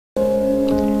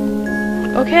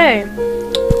Okay,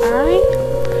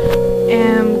 I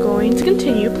am going to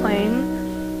continue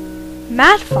playing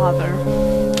Mad Father.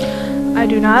 I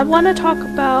do not want to talk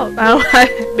about...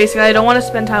 basically, I don't want to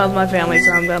spend time with my family,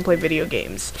 so I'm going to play video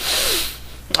games.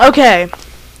 Okay.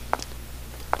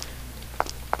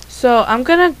 So, I'm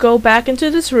going to go back into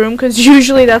this room, because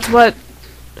usually that's what...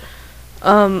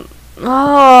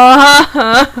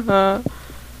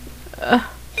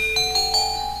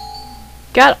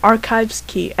 Got archives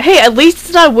key. Hey, at least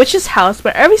it's not a witch's house,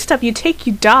 where every step you take,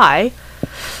 you die.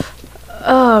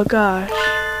 Oh, gosh.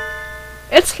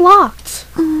 It's locked.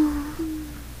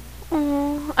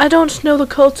 Oh, I don't know the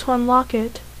code to unlock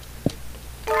it.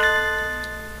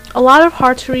 A lot of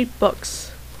hard-to-read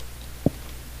books.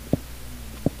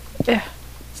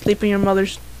 Sleep in your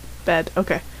mother's bed.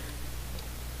 Okay.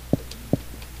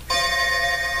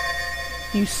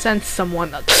 You sense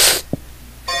someone.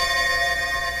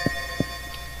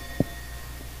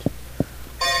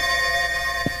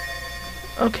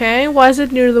 Okay, why is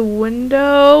it near the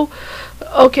window?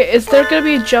 Okay, is there gonna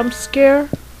be a jump scare?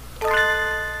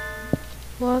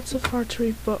 Lots of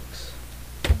hard-to-read books.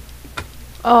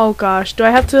 Oh gosh, do I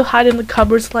have to hide in the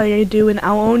cupboards like I do in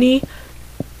Aoni?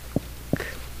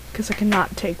 Because I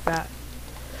cannot take that.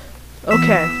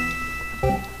 Okay.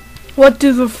 What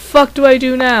the fuck do I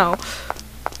do now?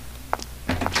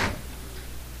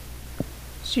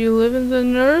 So you live in the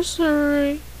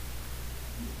nursery.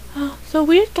 Oh, the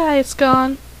weird guy is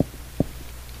gone.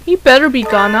 He better be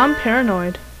gone, I'm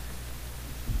paranoid.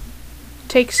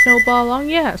 Take Snowball along?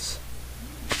 Yes.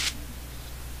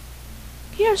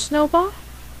 Here, Snowball.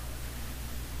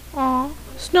 Aw,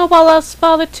 Snowball loves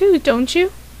father too, don't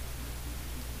you?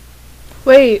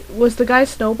 Wait, was the guy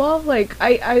Snowball? Like,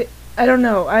 I don't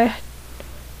know.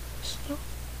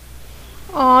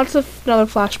 Aw, it's another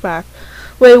flashback.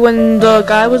 Wait, when the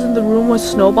guy was in the room,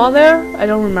 was Snowball there? I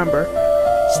don't remember.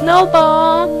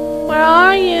 Snowball, where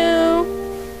are you?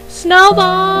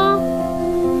 Snowball!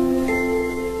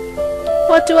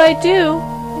 What do I do?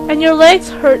 And your legs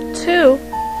hurt too.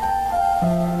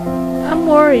 I'm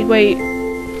worried. Wait.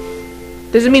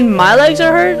 Does it mean my legs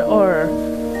are hurt? Or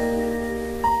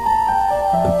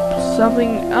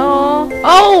something?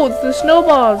 Oh, it's the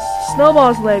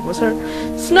Snowball's leg was hurt.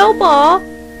 Snowball!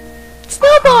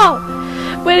 Snowball!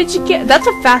 Where did you get? That's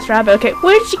a fast rabbit. Okay,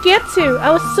 where did you get to? I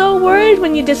was so worried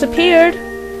when you disappeared.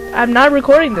 I'm not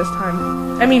recording this time.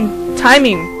 I mean,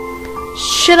 timing.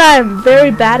 Shit, I am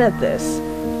very bad at this.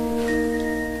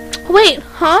 Wait,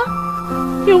 huh?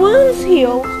 Your wound's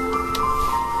healed.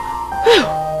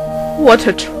 What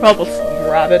a troublesome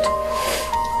rabbit.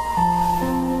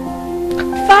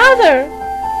 Father!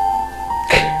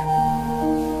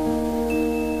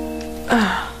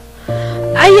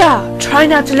 Aya! Try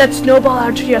not to let Snowball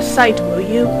out of your sight, will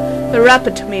you? The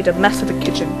rabbit made a mess of the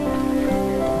kitchen.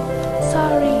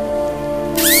 Sorry.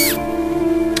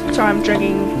 Sorry, I'm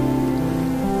drinking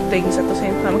things at the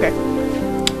same time. Okay.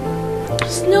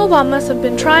 Snowball must have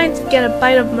been trying to get a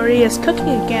bite of Maria's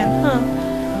cooking again, huh?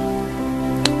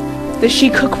 Did she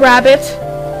cook rabbit?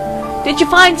 Did you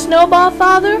find Snowball,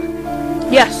 Father?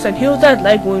 Yes, and healed that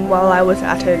leg wound while I was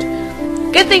at it.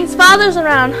 Good things Father's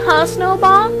around, huh,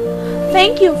 Snowball?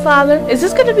 Thank you, Father. Is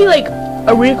this gonna be like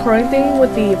a recurring thing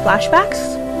with the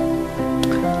flashbacks?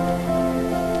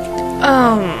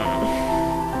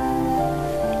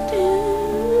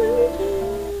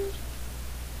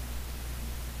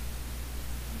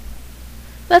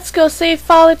 Let's go save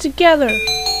Father together.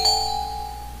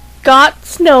 Got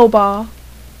Snowball.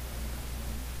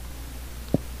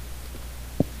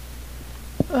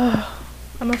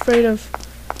 I'm afraid of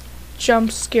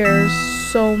jump scares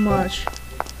so much.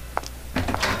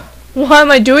 Why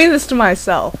am I doing this to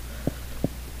myself?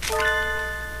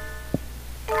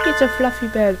 It's a fluffy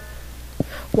bed.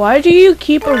 Why do you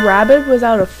keep a rabbit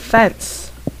without a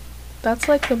fence? That's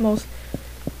like the most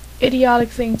idiotic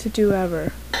thing to do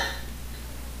ever.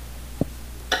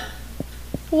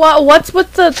 What's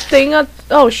with the thing at—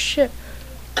 oh shit.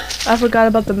 I forgot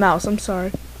about the mouse, I'm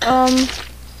sorry.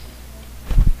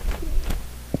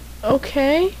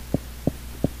 Okay.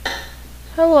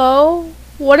 Hello?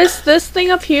 What is this thing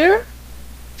up here?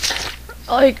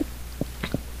 Like...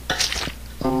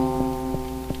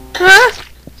 huh?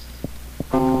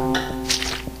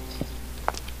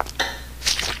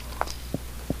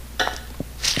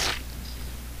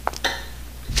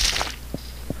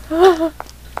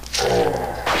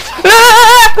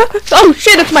 Oh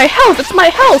shit, it's my house! It's my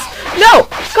house! No!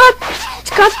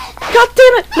 God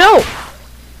damn it! No!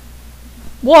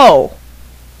 Whoa!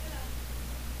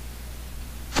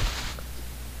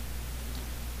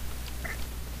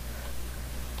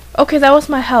 Okay, that was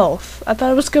my health. I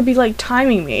thought it was gonna be like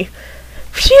timing me.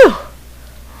 Phew!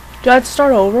 Do I have to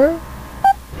start over?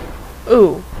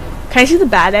 Ooh. Can I see the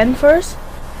bad end first?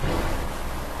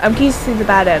 I'm keen to see the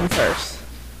bad end first.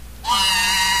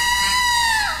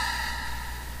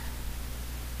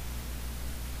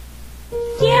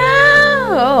 Yeah!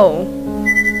 Oh.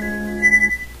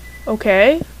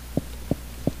 Okay.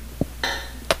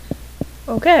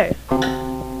 Okay.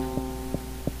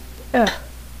 Yeah.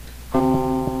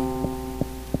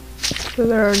 So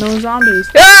there are no zombies.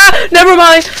 Ah! Never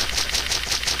mind!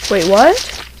 Wait, what?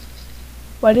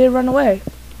 Why did it run away?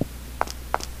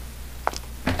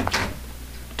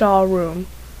 Doll room.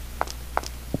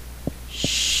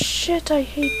 Shit, I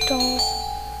hate dolls.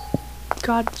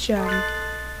 God gem.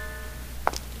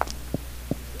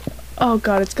 Oh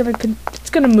god, it's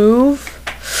gonna move.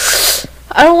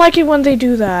 I don't like it when they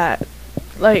do that.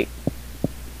 Like,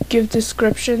 give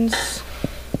descriptions.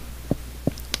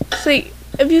 See,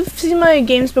 if you've seen my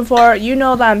games before, you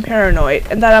know that I'm paranoid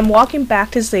and that I'm walking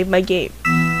back to save my game.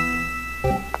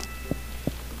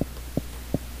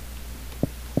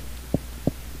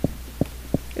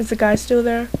 Is the guy still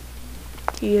there?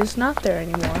 He is not there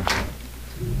anymore.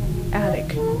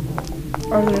 Attic.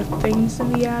 Are there things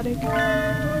in the attic?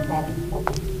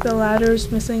 The ladder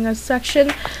is missing a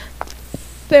section.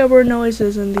 There were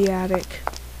noises in the attic.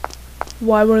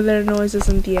 Why were there noises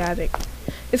in the attic?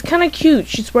 It's kind of cute.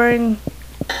 She's wearing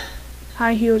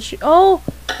high heels. Oh,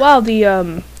 wow.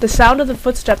 The sound of the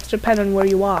footsteps depend on where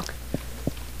you walk.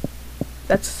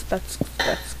 That's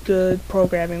good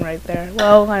programming right there.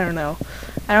 Well, I don't know.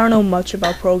 I don't know much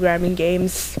about programming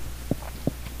games.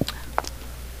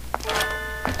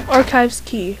 Archives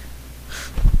key.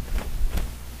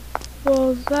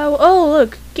 Well, oh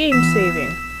look, game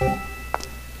saving.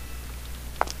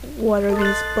 What are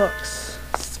these books?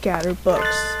 Scattered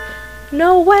books.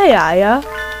 No way, Aya.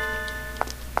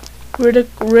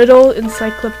 Riddle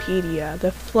Encyclopedia.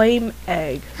 The Flame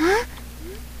Egg. Huh?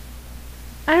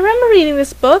 I remember reading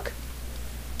this book.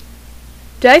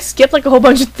 Did I skip like a whole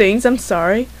bunch of things? I'm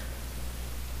sorry.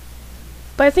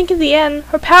 But I think in the end,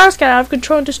 her powers got out of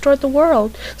control and destroyed the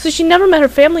world. So she never met her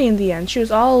family in the end. She was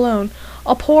all alone.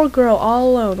 A poor girl all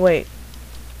alone. Wait.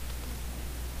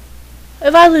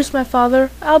 If I lose my father,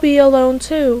 I'll be alone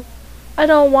too. I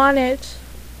don't want it.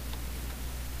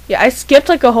 Yeah, I skipped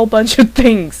like a whole bunch of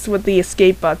things with the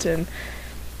escape button.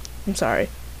 I'm sorry.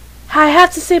 I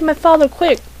have to save my father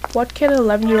quick. What can an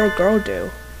 11-year-old girl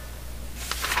do?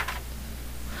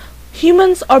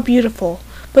 Humans are beautiful,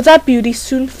 but that beauty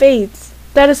soon fades.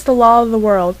 That is the law of the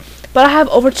world, but I have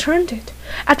overturned it.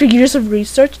 After years of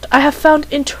research, I have found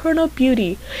internal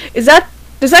beauty. Does that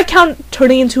count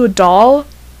turning into a doll?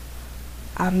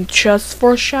 I'm just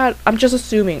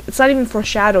assuming. It's not even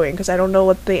foreshadowing because I don't know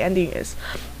what the ending is.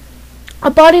 A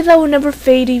body that will never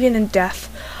fade even in death.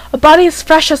 A body as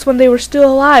fresh as when they were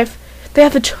still alive. They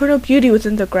have eternal beauty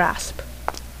within their grasp.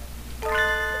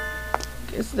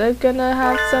 Is that gonna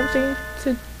have something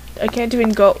to... I can't even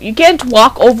go. You can't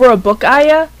walk over a book,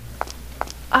 Aya?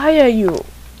 Aya, you.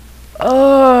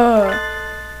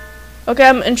 Okay,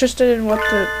 I'm interested in what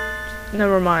the...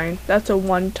 Never mind. That's a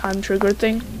one-time trigger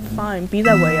thing. Fine, be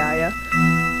that way, Aya.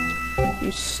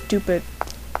 You stupid...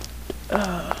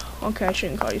 okay, I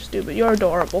shouldn't call you stupid. You're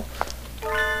adorable.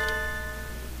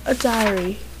 A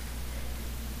diary.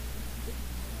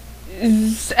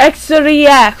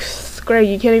 X3X. Great,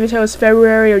 you can't even tell it's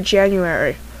February or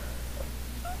January.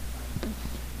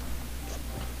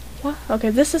 What? Okay,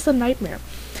 this is a nightmare.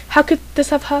 How could this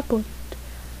have happened?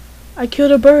 I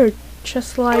killed a bird,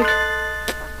 just like...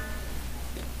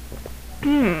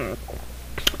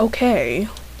 Okay.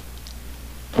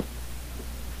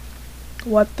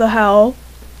 What the hell?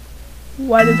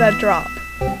 Why did that drop?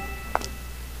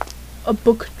 A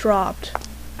book dropped.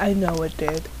 I know it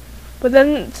did. But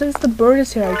then, since the bird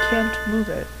is here, I can't move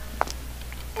it.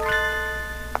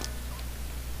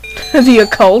 The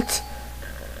occult.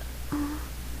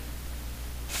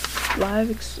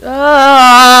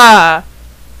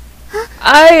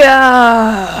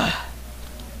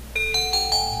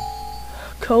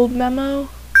 Code memo.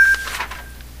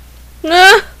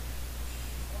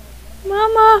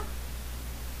 Mama.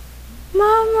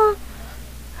 Mama.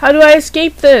 How do I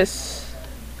escape this?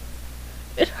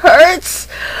 It hurts.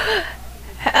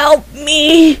 Help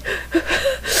me.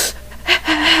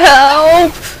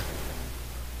 Help.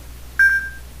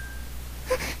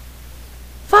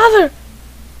 Father.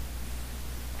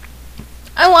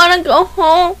 I want to go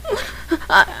home.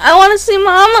 I want to see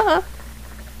Mama.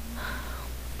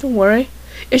 Don't worry.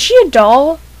 Is she a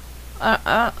doll?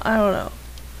 I don't know.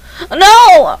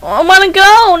 No! I want to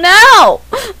go now!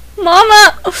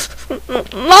 Mama!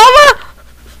 Mama!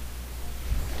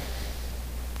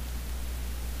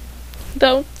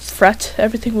 Don't fret,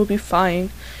 everything will be fine.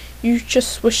 We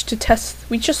just wish to test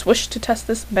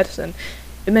this medicine.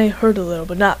 It may hurt a little,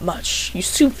 but not much. You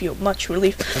soon feel much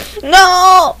relief.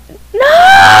 No!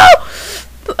 No!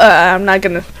 I'm not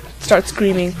gonna start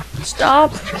screaming.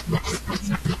 Stop.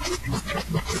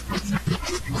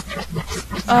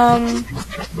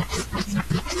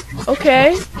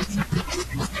 Okay.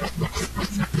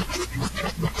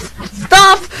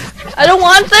 Stop! I don't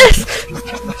want this!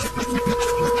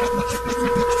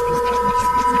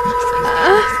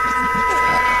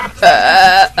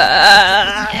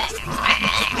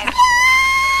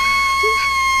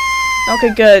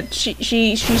 Okay, good.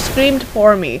 She screamed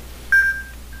for me.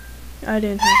 I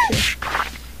didn't have to.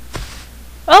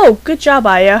 Oh, good job,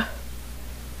 Aya.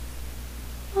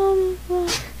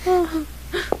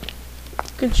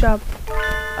 Good job,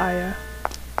 Aya.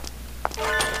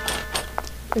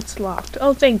 It's locked.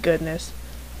 Oh, thank goodness.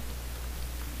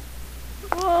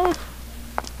 Well,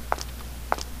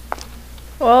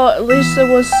 at least it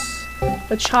was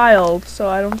a child, so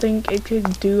I don't think it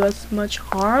could do us much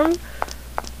harm.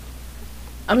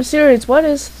 I'm serious, what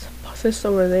is this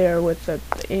over there with the...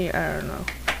 I don't know.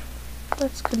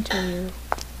 Let's continue.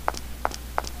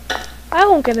 I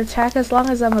won't get attacked as long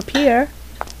as I'm up here.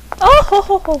 Oh ho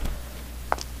ho ho!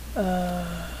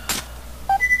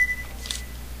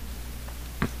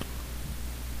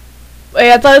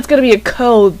 Wait, I thought it's gonna be a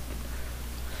code.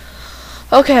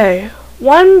 Okay.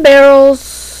 1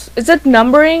 barrels... Is it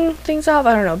numbering things off?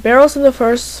 I don't know. Barrels in the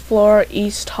first floor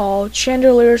east hall,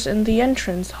 chandeliers in the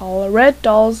entrance hall, red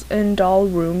dolls in doll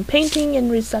room, painting in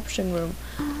reception room.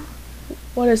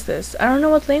 What is this? I don't know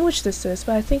what language this is,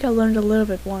 but I think I learned a little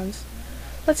bit once.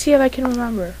 Let's see if I can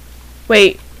remember.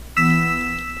 Wait.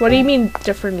 What do you mean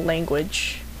different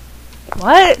language?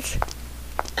 What?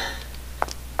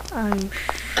 I'm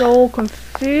so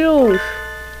confused.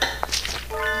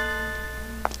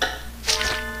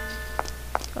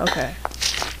 Okay.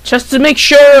 Just to make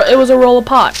sure it was a roll of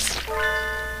pots.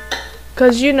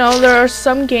 Because, you know, there are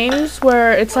some games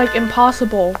where it's like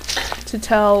impossible to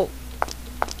tell.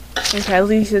 Okay, at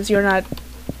least it's you're not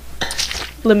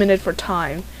limited for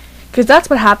time. Because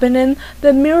that's what happened in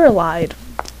the Mirror Light.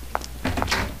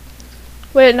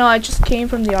 Wait, no, I just came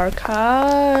from the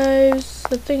archives.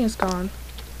 The thing is gone.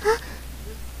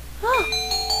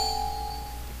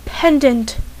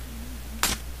 Pendant.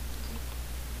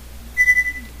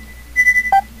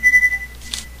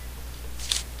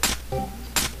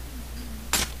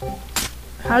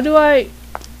 How do I...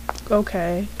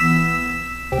 Okay.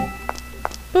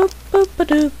 Boop boop ba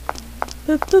doop.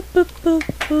 Boop boop boop boop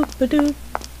boop ba doop.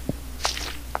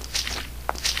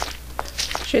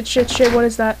 Shit, shit, shit, what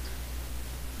is that?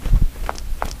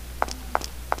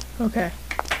 Okay.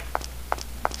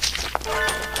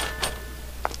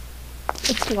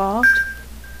 It's locked.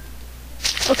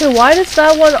 Okay, why does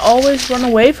that one always run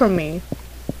away from me?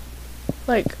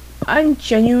 Like, I'm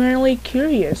genuinely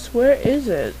curious. Where is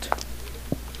it?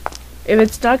 If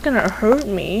it's not gonna hurt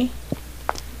me.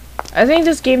 I think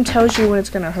this game tells you when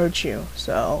it's gonna hurt you,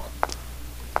 so.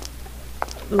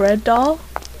 Red doll?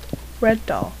 Red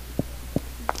doll.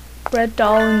 Red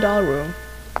doll in doll room.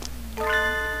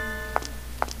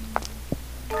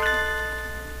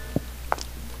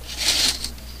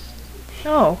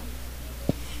 Oh.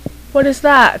 What is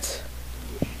that?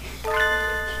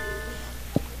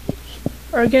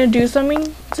 Are you gonna do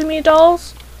something to me,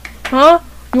 dolls? Huh?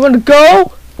 You wanna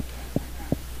go?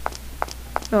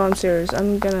 No, I'm serious.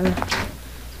 I'm gonna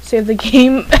save the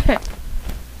game.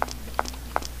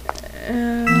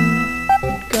 And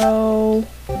go.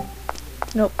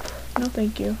 Nope. No,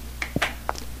 thank you.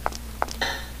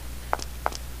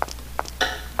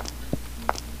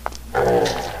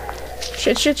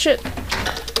 Shit, shit, shit.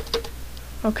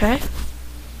 Okay.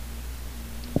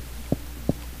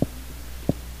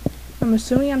 I'm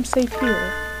assuming I'm safe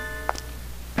here.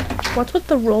 What's with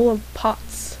the roll of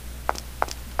pots?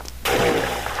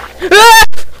 Ah!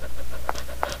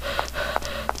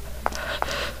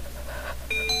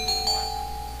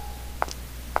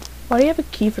 Why do you have a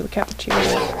key for the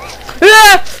cafeteria?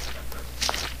 Ah!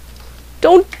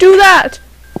 Don't do that!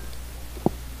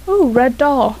 Oh, red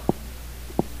doll.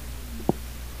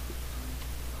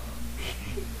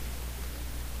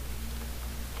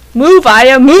 Move,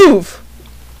 Aya, move!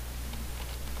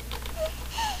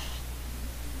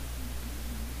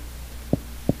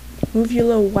 Move your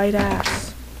little white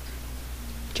ass.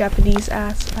 Japanese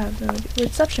ass. I have no idea.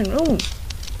 Reception room.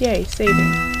 Yay,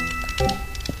 saving.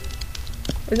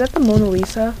 Is that the Mona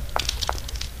Lisa?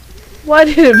 Why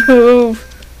did it move?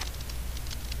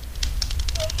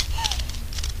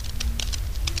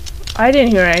 I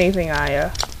didn't hear anything,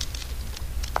 Aya.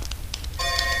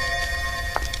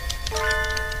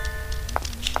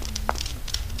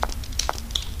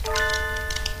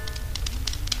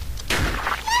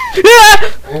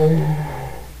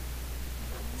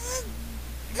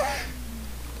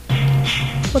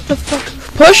 What the fuck?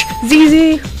 Push!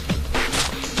 ZZ!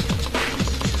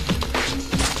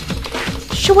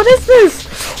 Shit, what is this?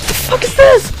 What the fuck is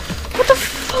this? What the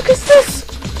fuck is this?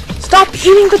 Stop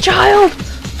eating the child!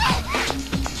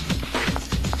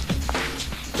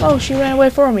 Oh, she ran away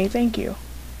for me. Thank you.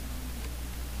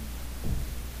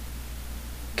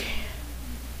 Okay.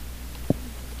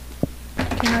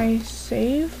 Can I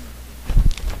save?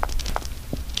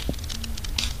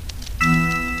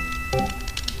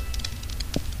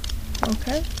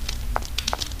 Okay.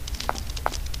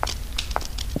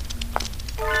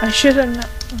 I should have not.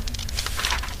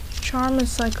 Charm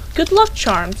is like good luck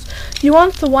charms. You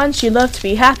want the ones you love to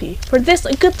be happy. For this,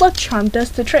 a good luck charm does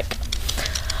the trick.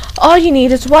 All you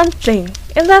need is one thing,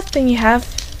 and that thing you have,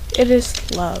 it is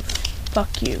love.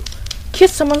 Fuck you.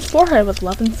 Kiss someone's forehead with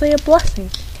love and say a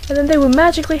blessing, and then they will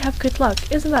magically have good luck.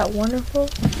 Isn't that wonderful?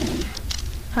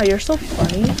 How you're so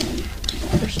funny.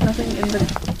 There's nothing in the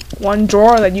one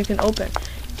drawer that you can open.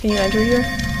 Can you enter here?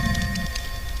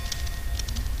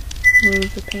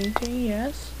 Move the painting,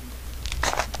 yes.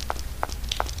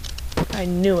 I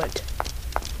knew it.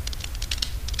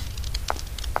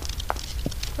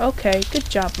 Okay, good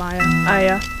job, Maya.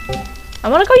 Aya. I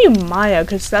want to call you Maya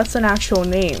because that's an actual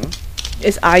name.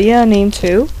 Is Aya a name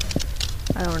too?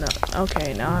 I don't know.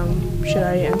 Okay, now should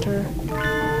I enter?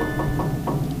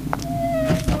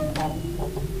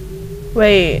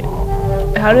 Wait,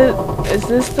 is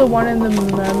this the one in the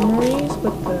memories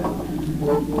with the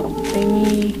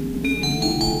thingy?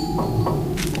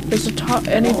 Is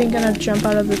anything gonna jump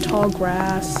out of the tall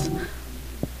grass?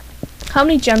 How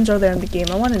many gems are there in the game?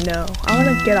 I want to know. I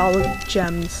want to get all the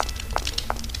gems.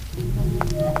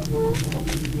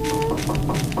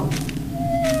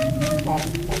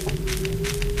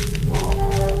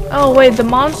 Oh wait, the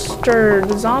monster,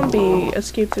 the zombie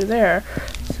escaped through there.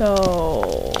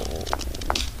 So,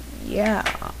 yeah.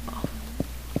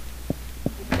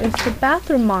 Is the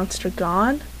bathroom monster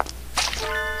gone?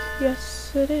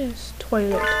 Yes, it is.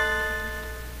 Toilet.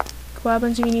 What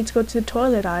happens if you need to go to the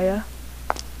toilet, Aya?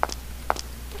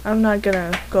 I'm not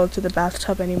gonna go to the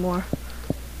bathtub anymore.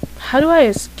 How do I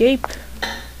escape?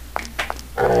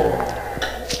 Do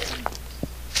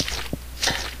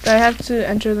I have to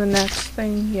enter the next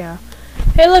thing? Yeah.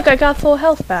 Hey look, I got full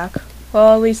health back.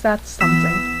 Well, at least that's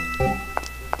something.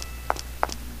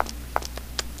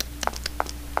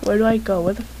 Where do I go?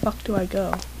 Where the fuck do I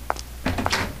go?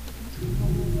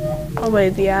 Oh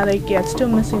wait, the attic. Yeah, it's still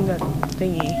missing that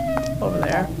thingy over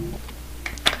there.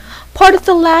 Part of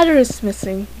the ladder is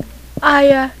missing.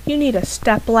 Aya, you need a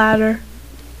step ladder.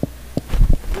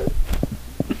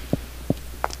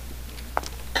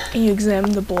 And you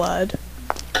examine the blood.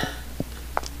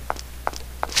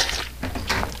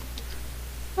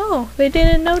 Oh, they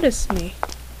didn't notice me.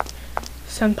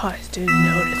 Senpais didn't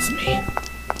notice me.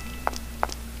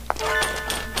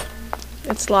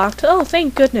 It's locked. Oh,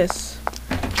 thank goodness.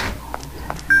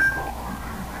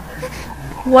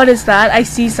 What is that? I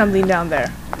see something down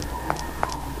there.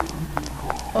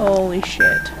 Holy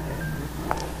shit.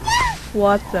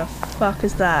 What the fuck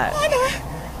is that?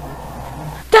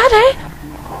 Daddy!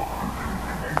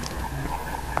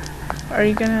 Are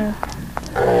you gonna...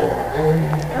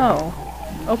 Oh.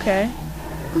 Okay.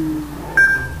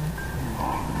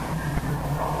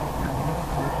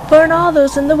 Burn all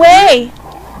those in the way!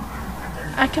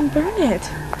 I can burn it.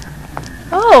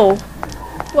 Oh.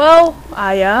 Well,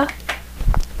 Aya.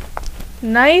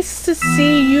 Nice to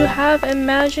see you have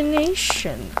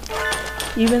imagination.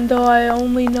 Even though I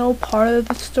only know part of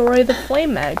the story of the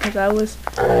flame egg, because I was...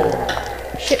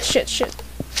 Shit.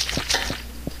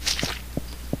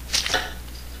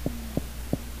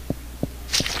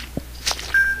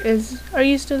 Are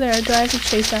you still there? Do I have to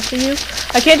chase after you?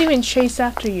 I can't even chase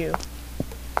after you.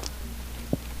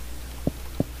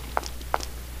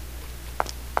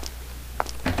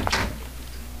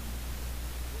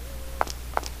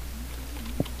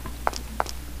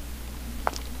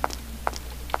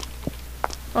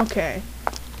 Okay.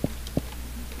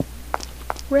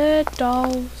 Red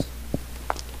dolls.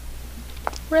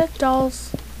 Red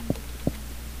dolls.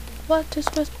 What is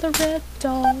with the red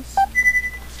dolls?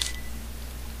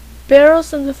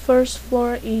 Barrels in the first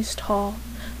floor east hall.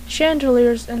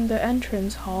 Chandeliers in the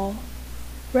entrance hall.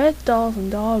 Red dolls in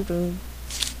doll room.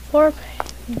 4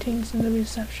 paintings in the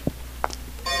reception.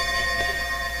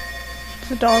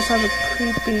 The dolls have a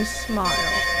creepy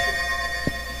smile.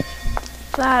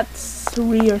 That's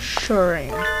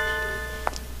reassuring.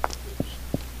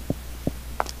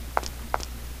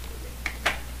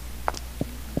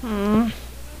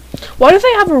 Why do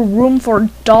they have a room for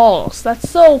dolls? That's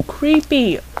so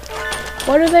creepy.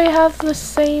 Why do they have the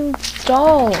same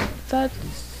doll?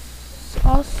 That's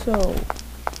also...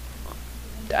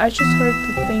 I just heard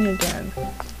the thing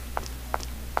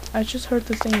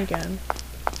again.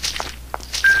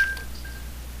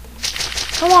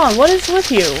 Come on, what is with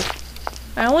you?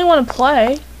 I only want to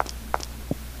play.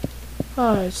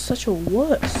 Oh, it's such a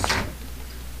wuss.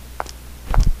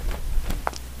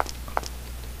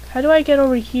 How do I get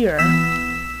over here?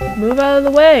 Move out of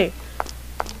the way.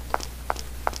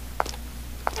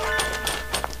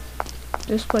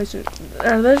 This place is...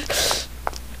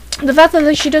 the fact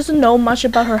that she doesn't know much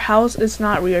about her house is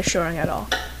not reassuring at all.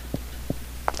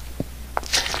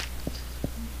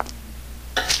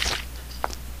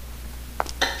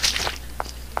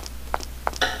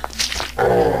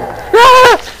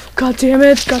 Ah! God damn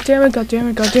it, god damn it, god damn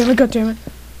it, god damn it, god damn it.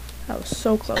 That was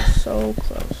so close, so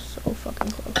close, so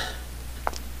fucking close.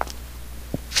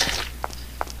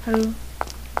 How do...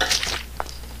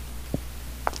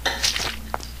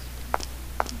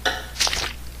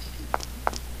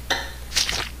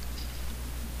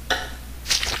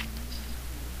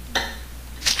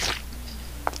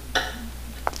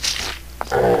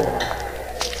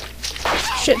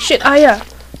 Shit, Aya!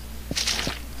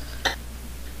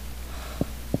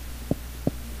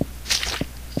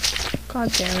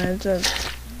 God damn it, the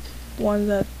one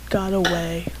that got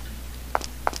away.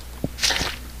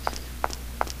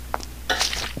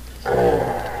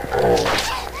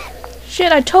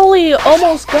 Shit, I totally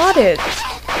almost got it!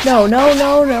 No.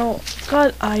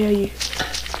 God, Aya.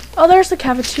 Oh, there's the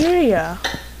cafeteria!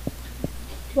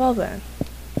 Well then.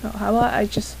 Oh, how about I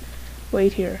just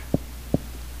wait here?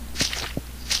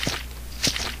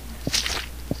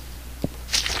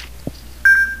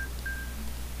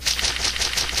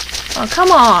 Oh,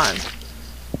 come on!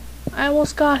 I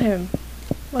almost got him.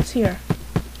 What's here?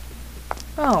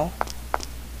 Oh.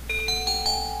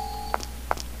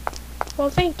 Well,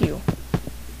 thank you.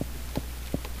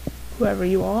 Whoever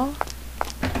you are.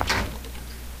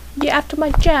 You after my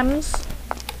gems?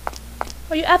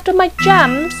 Are you after my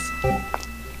gems?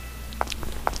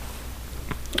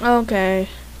 Okay.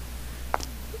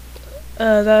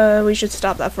 We should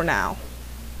stop that for now.